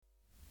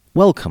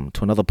Welcome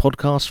to another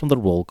podcast from the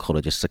Royal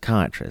College of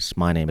Psychiatrists.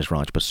 My name is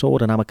Raj Basood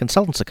and I'm a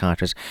consultant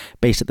psychiatrist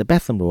based at the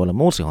Bethlem Royal and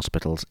Maudsley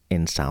Hospitals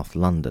in South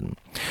London.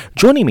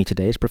 Joining me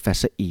today is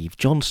Professor Eve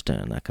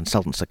Johnston, a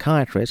consultant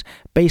psychiatrist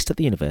based at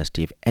the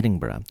University of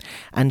Edinburgh.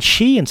 And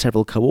she and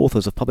several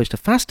co-authors have published a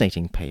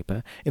fascinating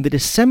paper in the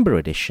December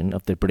edition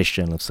of the British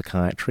Journal of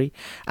Psychiatry,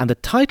 and the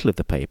title of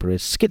the paper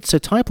is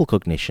Schizotypal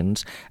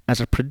Cognitions as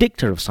a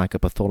Predictor of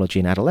Psychopathology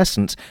in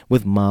Adolescents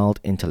with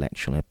Mild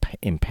Intellectual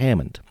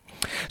Impairment.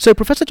 So,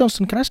 Professor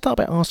Johnston, can I start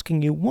by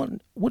asking you,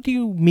 what do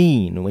you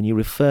mean when you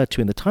refer to,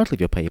 in the title of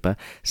your paper,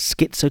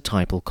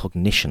 schizotypal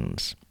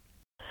cognitions?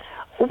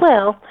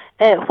 Well,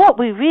 what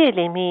we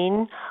really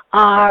mean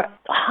are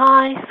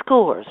high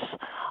scores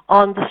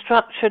on the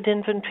structured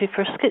inventory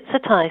for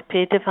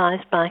schizotypy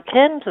devised by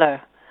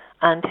Kendler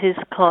and his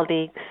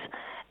colleagues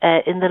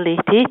in the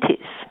late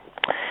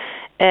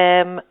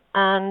 80s.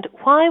 And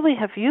why we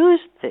have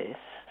used this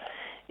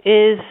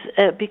is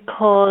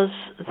because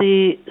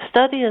the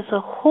study as a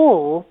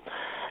whole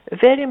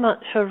very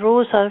much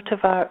arose out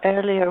of our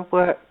earlier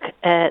work,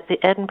 the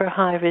Edinburgh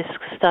High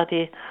Risk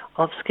Study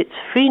of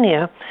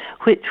Schizophrenia,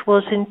 which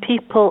was in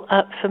people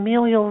at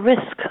familial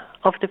risk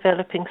of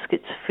developing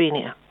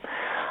schizophrenia.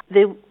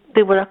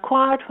 They were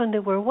acquired when they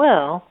were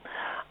well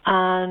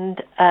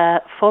and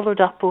followed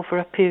up over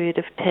a period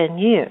of 10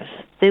 years.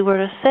 They were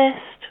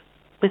assessed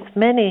with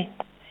many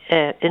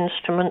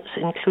instruments,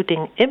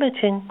 including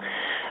imaging,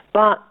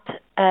 but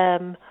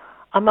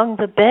among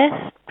the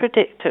best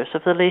predictors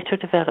of the later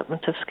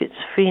development of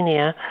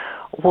schizophrenia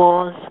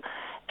was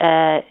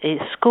a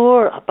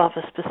score above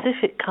a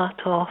specific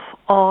cutoff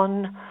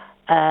on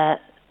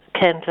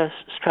Kendler's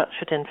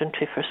structured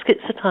inventory for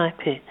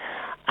schizotypy.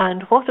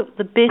 And what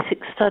the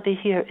basic study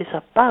here is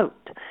about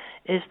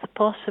is the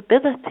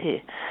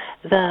possibility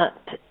that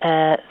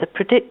the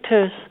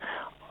predictors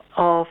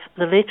of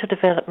the later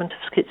development of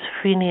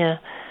schizophrenia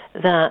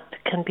that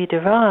can be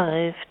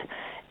derived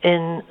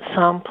in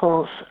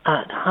samples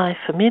at high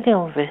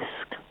familial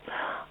risk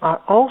are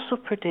also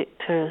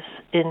predictors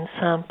in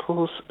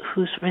samples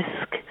whose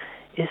risk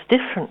is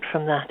different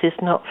from that, is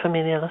not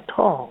familial at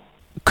all.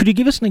 Could you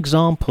give us an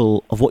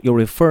example of what you're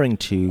referring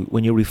to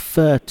when you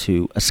refer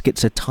to a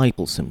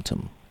schizotypal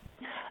symptom?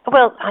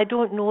 Well, I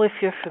don't know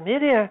if you're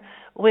familiar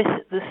with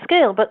the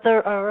scale, but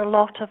there are a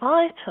lot of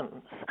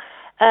items.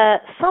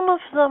 Some of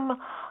them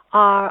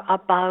are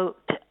about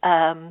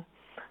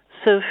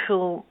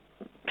social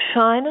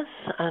shyness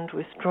and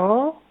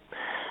withdrawal.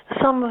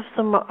 Some of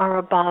them are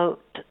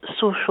about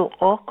social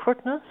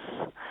awkwardness.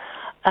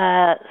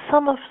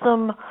 Some of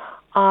them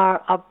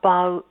are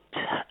about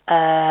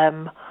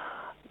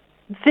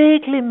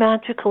vaguely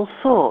magical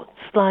thoughts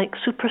like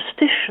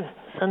superstitions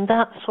and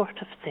that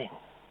sort of thing.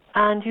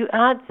 And you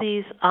add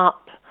these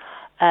up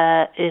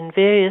in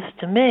various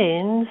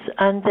domains,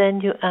 and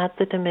then you add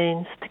the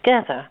domains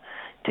together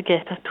to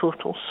get a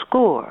total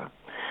score.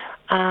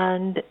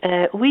 And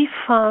we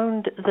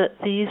found that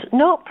these,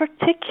 not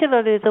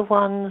particularly the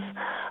ones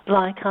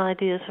like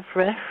ideas of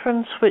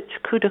reference which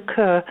could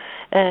occur,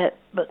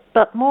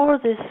 but more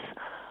this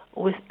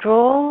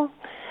withdrawal,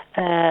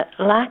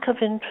 lack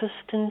of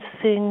interest in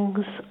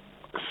things,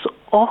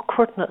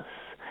 awkwardness,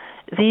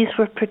 these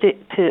were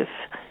predictive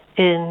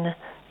in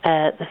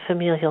the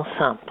familial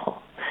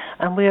sample.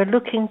 And we are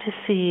looking to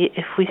see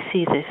if we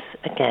see this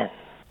again.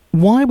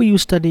 Why were you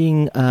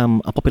studying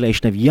a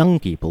population of young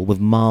people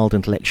with mild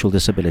intellectual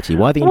disability?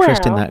 Why the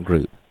interest in that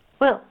group?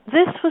 Well,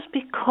 this was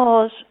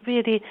because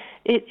really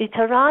it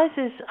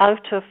arises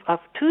out of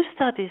two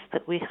studies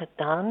that we had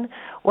done.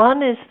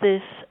 One is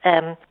this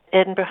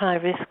Edinburgh High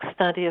Risk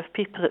study of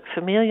people at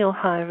familial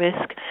high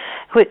risk,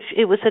 which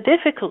it was a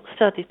difficult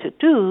study to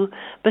do,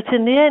 but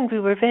in the end we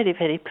were very,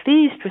 very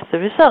pleased with the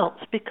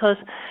results because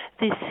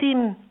they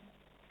seem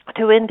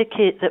to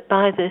indicate that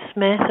by this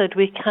method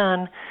we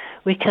can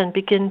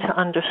begin to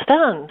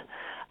understand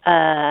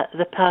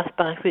the path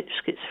by which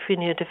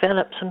schizophrenia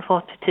develops and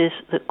what it is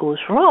that goes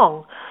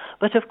wrong.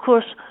 But of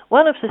course,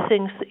 one of the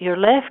things that you're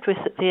left with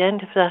at the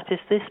end of that is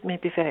this may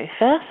be very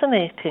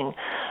fascinating,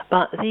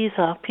 but these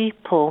are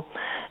people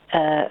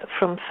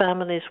from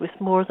families with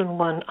more than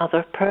one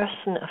other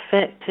person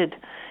affected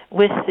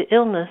with the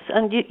illness,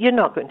 and you're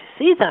not going to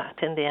see that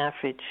in the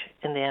average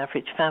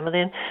family.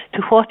 And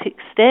to what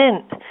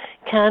extent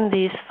can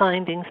these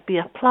findings be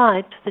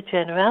applied to the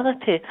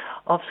generality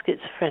of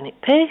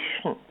schizophrenic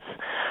patients?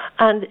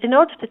 And in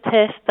order to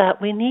test that,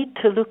 we need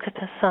to look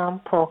at a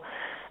sample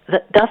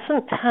that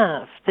doesn't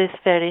have this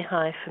very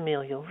high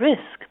familial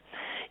risk.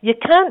 You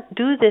can't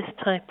do this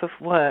type of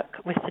work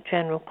with the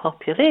general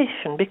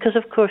population because,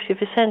 of course,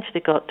 you've essentially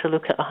got to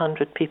look at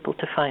 100 people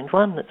to find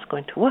one that's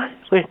going to work.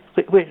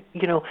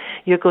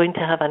 You're going to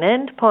have an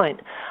end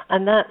point,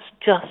 and that's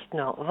just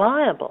not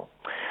viable.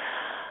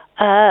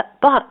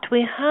 But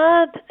we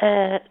had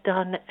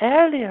done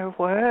earlier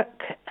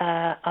work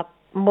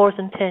more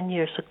than 10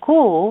 years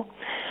ago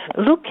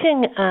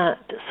looking at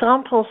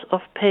samples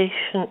of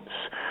patients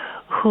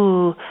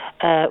who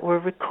were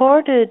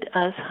recorded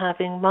as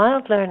having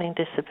mild learning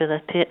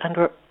disability and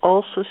were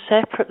also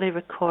separately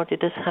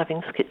recorded as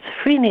having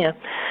schizophrenia.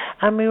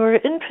 And we were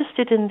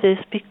interested in this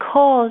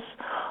because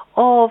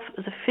of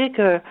the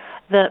figure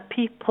that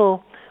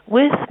people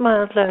with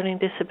mild learning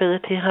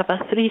disability have a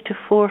 3 to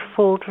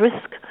 4-fold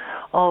risk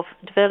of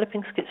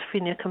developing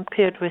schizophrenia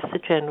compared with the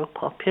general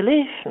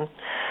population.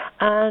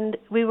 And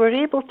we were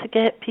able to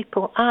get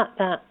people at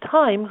that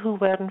time who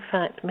were in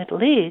fact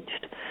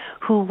middle-aged,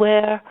 who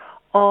were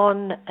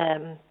on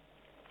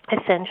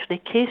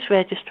essentially case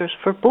registers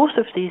for both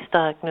of these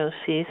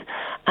diagnoses,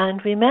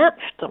 and we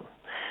matched them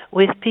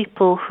with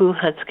people who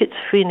had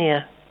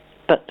schizophrenia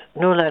but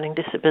no learning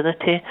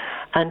disability,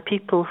 and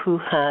people who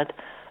had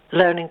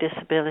learning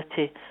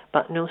disability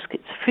but no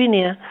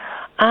schizophrenia.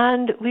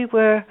 And we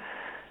were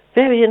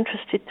very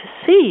interested to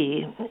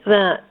see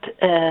that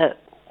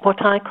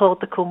what I called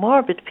the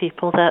comorbid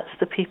people, that's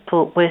the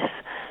people with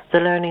the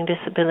learning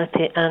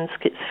disability and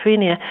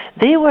schizophrenia,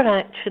 they were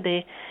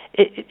actually,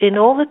 in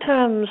all the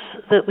terms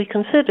that we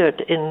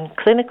considered, in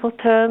clinical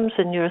terms,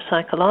 in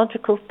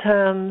neuropsychological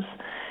terms,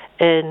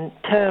 in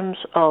terms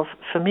of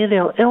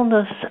familial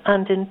illness,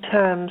 and in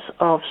terms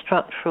of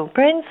structural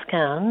brain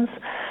scans,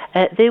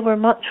 they were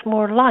much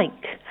more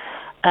like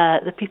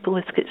the people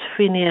with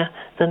schizophrenia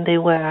than they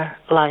were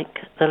like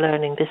the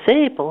learning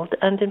disabled.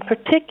 And in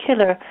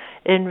particular,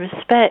 in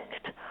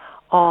respect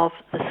of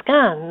the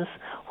scans,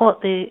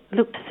 what they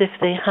looked as if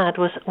they had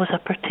was a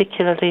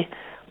particularly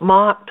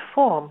marked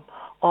form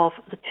of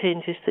the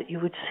changes that you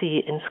would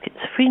see in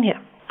schizophrenia.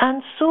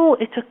 And so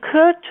it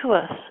occurred to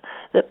us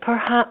that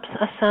perhaps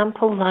a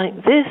sample like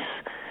this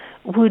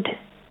would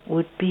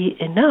be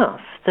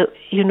enough, that,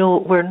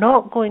 we're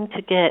not going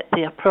to get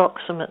the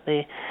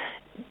approximately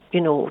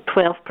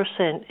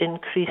 12%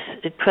 increase,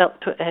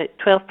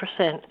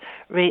 12%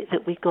 rate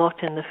that we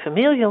got in the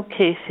familial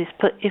cases,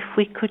 but if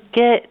we could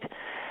get,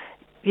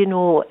 3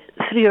 or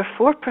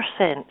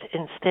 4%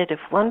 instead of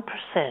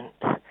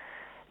 1%,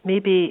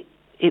 maybe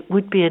it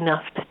would be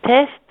enough to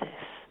test this,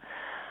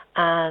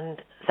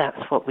 and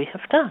that's what we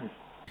have done.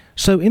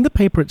 So in the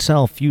paper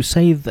itself, you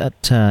say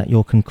that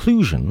your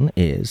conclusion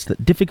is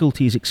that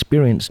difficulties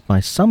experienced by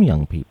some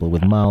young people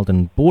with mild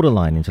and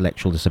borderline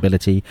intellectual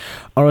disability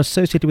are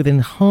associated with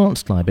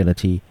enhanced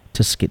liability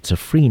to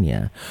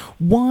schizophrenia.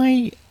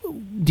 Why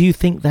do you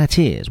think that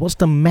is? What's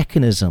the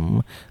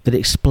mechanism that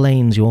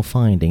explains your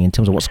finding in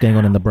terms of what's going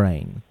on in the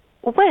brain?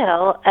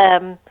 Well,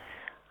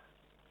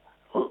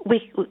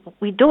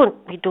 we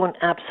don't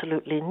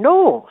absolutely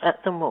know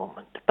at the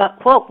moment,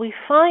 but what we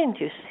find,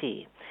 you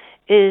see,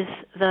 is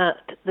that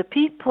the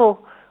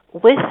people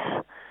with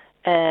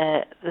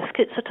the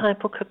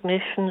schizotypal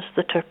cognitions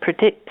that are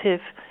predictive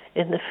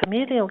in the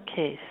familial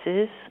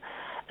cases,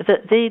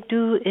 that they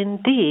do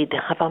indeed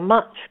have a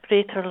much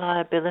greater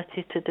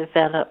liability to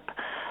develop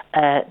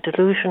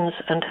delusions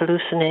and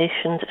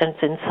hallucinations, and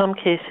in some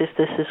cases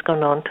this has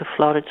gone on to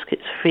florid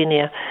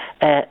schizophrenia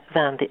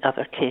than the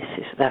other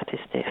cases. That is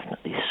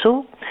definitely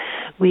so.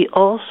 We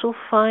also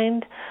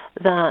find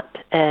that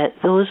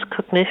those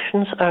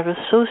cognitions are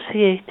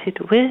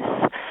associated with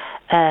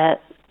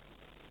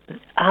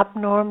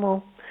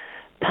abnormal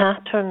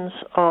patterns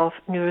of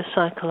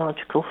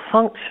neuropsychological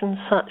function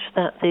such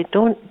that they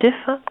don't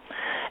differ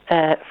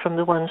from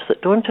the ones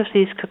that don't have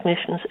these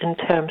cognitions in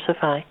terms of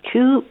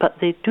IQ, but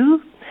they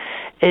do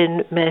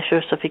in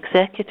measures of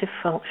executive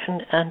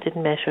function and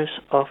in measures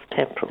of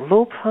temporal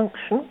lobe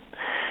function.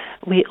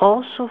 We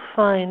also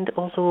find,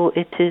 although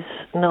it is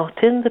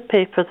not in the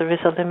paper, there is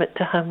a limit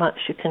to how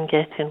much you can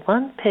get in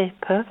one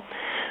paper,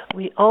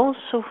 we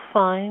also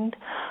find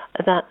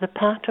that the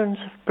patterns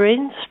of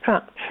brain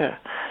structure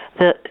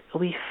that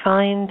we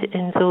find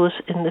in those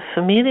in the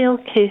familial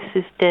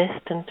cases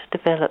destined to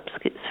develop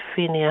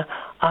schizophrenia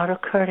are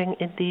occurring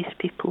in these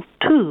people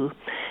too.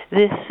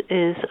 This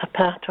is a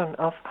pattern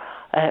of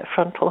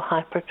frontal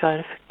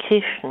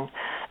hypergyrification.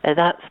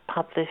 That's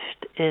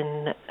published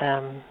in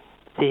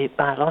the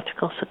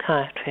biological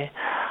psychiatry,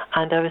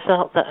 and a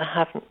result that I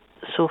haven't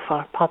so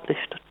far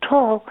published at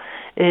all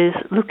is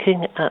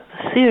looking at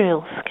the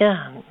serial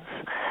scans.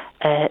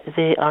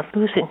 They are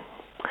losing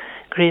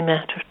grey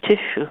matter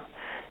tissue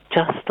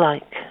just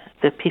like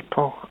the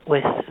people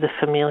with the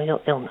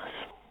familial illness,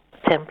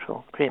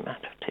 temporal grey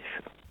matter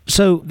tissue.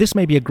 So this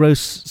may be a gross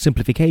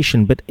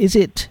simplification, but is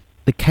it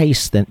the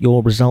case that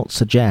your results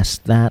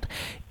suggest that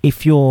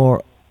if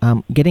you're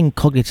getting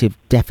cognitive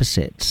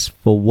deficits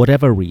for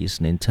whatever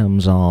reason in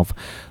terms of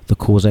the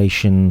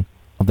causation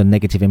of the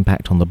negative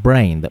impact on the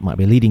brain that might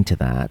be leading to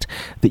that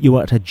you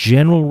are at a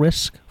general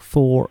risk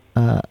for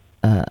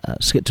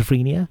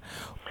schizophrenia?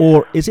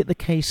 Or is it the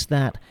case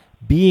that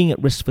being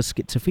at risk for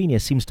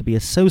schizophrenia seems to be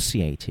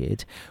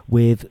associated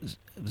with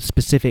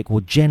specific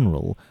or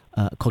general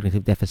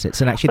cognitive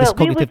deficits? And actually this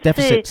cognitive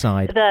deficit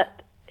side...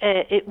 that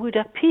it would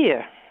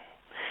appear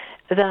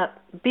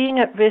that being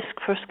at risk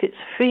for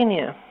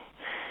schizophrenia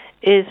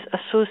is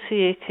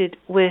associated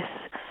with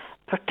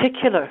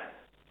particular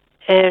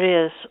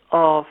areas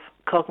of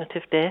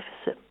cognitive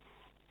deficit,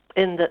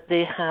 in that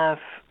they have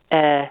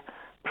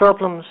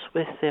problems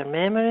with their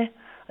memory,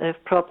 they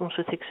have problems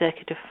with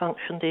executive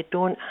function, they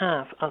don't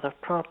have other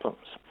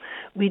problems.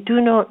 We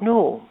do not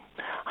know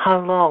how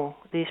long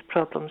these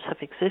problems have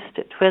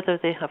existed. Whether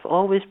they have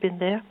always been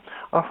there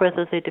or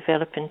whether they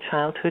develop in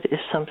childhood is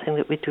something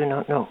that we do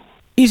not know.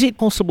 Is it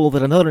possible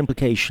that another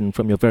implication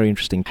from your very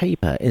interesting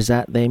paper is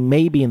that there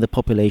may be in the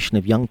population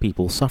of young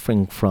people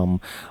suffering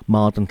from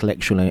mild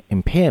intellectual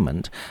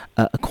impairment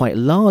a quite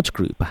large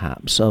group,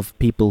 perhaps, of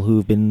people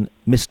who've been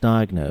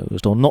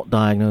misdiagnosed or not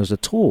diagnosed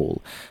at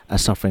all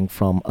as suffering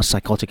from a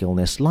psychotic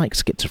illness like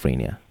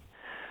schizophrenia?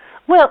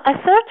 Well,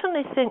 I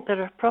certainly think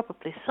there are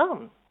probably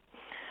some.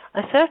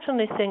 I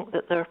certainly think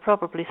that there are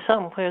probably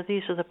some where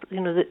these are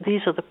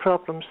the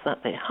problems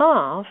that they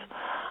have,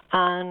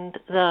 and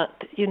that,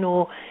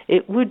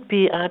 it would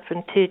be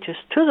advantageous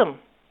to them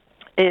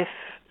if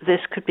this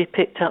could be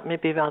picked up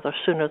maybe rather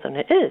sooner than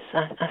it is.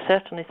 I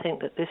certainly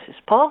think that this is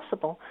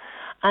possible.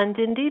 And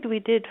indeed we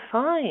did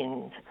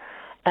find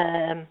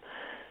in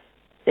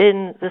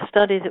the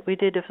study that we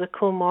did of the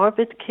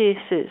comorbid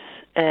cases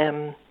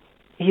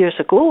years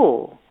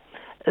ago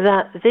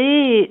that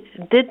they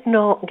did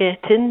not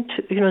get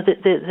into,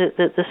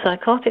 the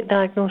psychotic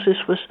diagnosis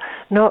was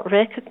not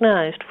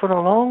recognized for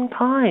a long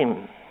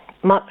time,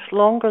 much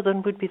longer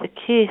than would be the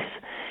case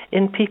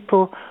in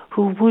people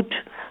who would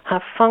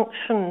have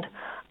functioned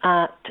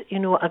at,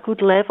 a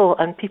good level,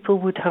 and people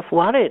would have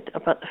worried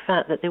about the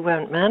fact that they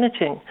weren't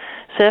managing.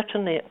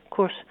 Certainly, of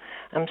course,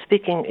 I'm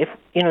speaking if,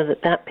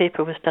 that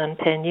paper was done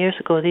 10 years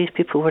ago, these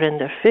people were in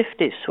their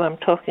 50s, so I'm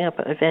talking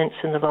about events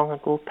in the long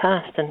ago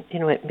past, and,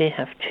 it may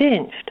have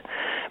changed.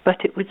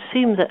 But it would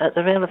seem that at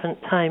the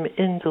relevant time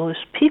in those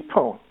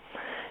people,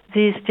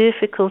 these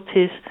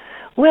difficulties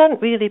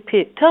weren't really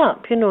picked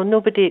up.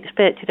 Nobody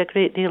expected a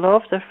great deal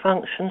of their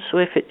function, so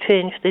if it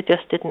changed, they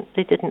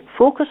didn't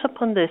focus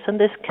upon this, and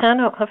this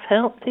cannot have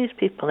helped these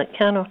people. It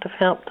cannot have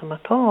helped them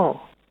at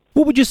all.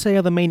 What would you say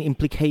are the main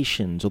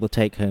implications or the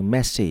take-home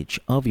message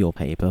of your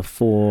paper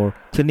for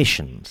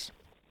clinicians?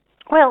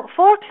 Well,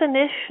 for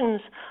clinicians,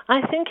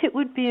 I think it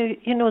would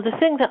be, the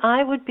thing that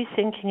I would be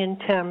thinking in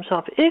terms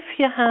of, if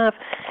you have,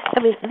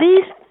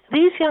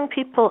 these young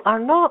people are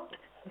not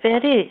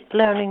very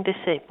learning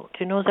disabled.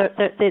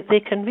 They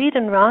can read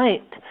and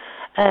write,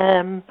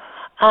 and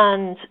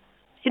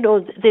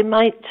they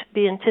might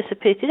be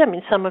anticipated.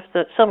 Some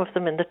of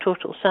them in the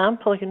total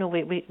sample.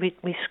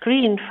 We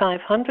screened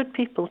 500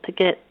 people to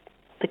get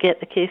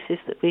the cases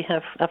that we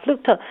have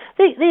looked at.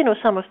 They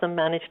some of them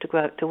managed to go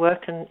out to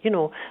work and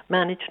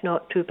managed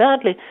not too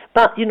badly,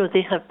 but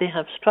they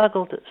have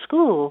struggled at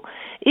school.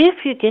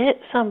 If you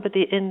get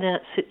somebody in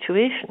that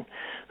situation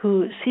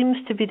who seems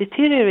to be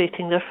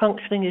deteriorating, their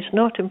functioning is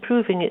not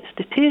improving, it's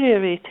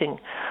deteriorating,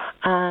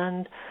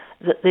 and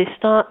that they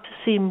start to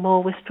seem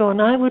more withdrawn,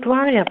 I would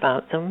worry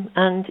about them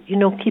and,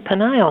 keep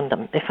an eye on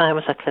them if I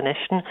was a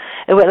clinician.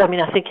 Well,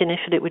 I think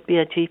initially it would be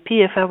a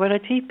GP. If I were a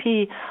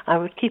GP, I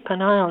would keep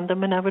an eye on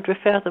them and I would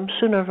refer them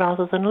sooner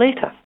rather than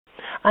later.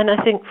 And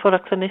I think for a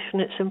clinician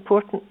it's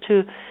important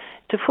to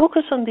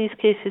focus on these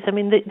cases.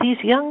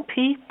 These young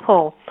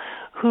people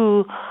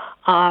who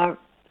are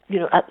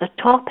at the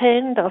top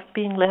end of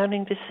being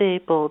learning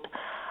disabled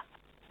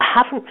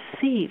haven't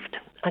received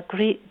a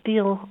great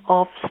deal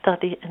of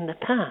study in the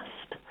past.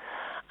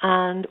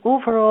 And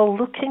overall,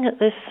 looking at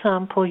this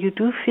sample, you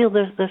do feel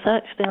there's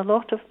actually a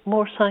lot of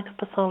more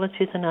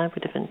psychopathology than I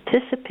would have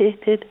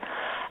anticipated.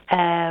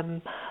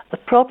 The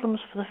problems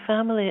for the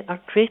family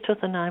are greater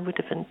than I would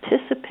have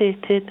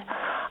anticipated,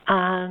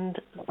 and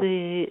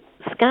the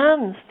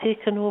scans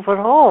taken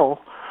overall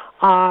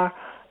are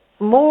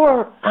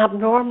more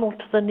abnormal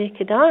to the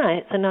naked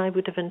eye than I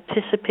would have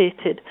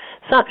anticipated,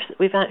 such that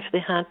we've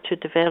actually had to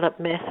develop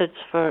methods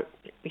for,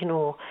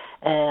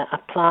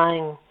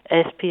 applying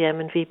SPM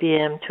and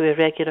VBM to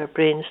irregular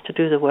brains to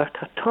do the work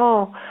at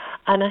all.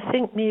 And I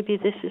think maybe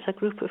this is a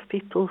group of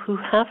people who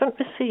haven't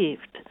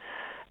received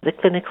the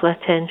clinical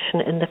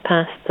attention in the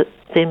past that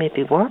they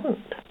maybe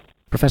weren't.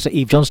 Professor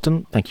Eve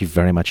Johnston, thank you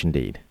very much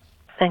indeed.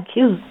 Thank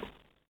you.